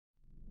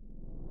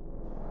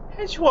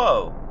As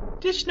well,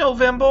 this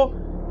November,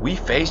 we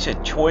face a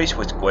choice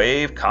with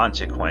grave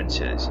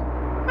consequences.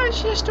 I'm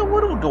just a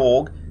little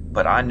dog,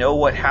 but I know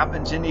what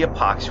happens in the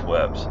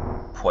apocalypse.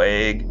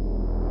 Plague,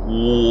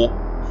 war,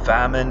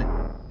 famine,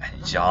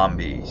 and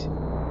zombies.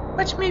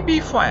 Let me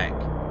be frank.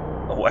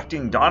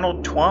 Electing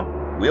Donald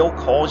Trump will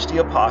cause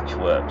the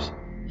apocalypse.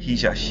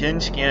 He's a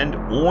thin-skinned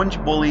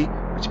orange bully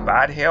with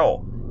bad hair,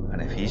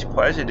 and if he's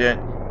president,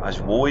 I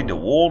was worried the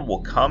world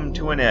will come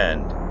to an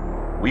end.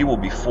 We will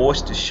be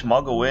forced to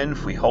smuggle in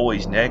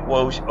frijoles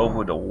negros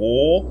over the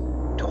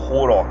wall to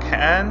hold our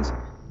cans.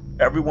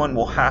 Everyone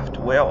will have to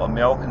wear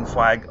American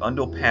flag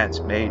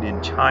underpants made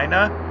in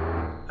China,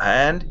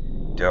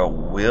 and there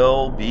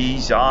will be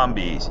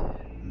zombies,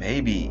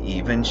 maybe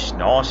even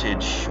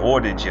sausage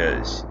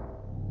shortages.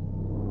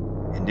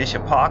 In this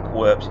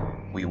apocalypse,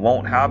 we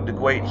won't have the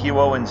great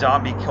hero and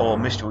zombie killer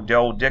Mr.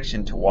 Daryl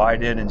Dixon to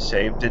ride in and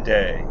save the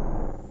day.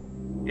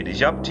 It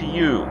is up to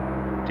you.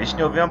 This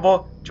November,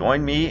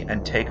 join me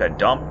and take a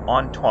dump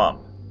on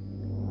Trump.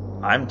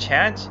 I'm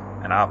Chance,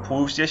 and I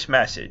approve this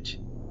message.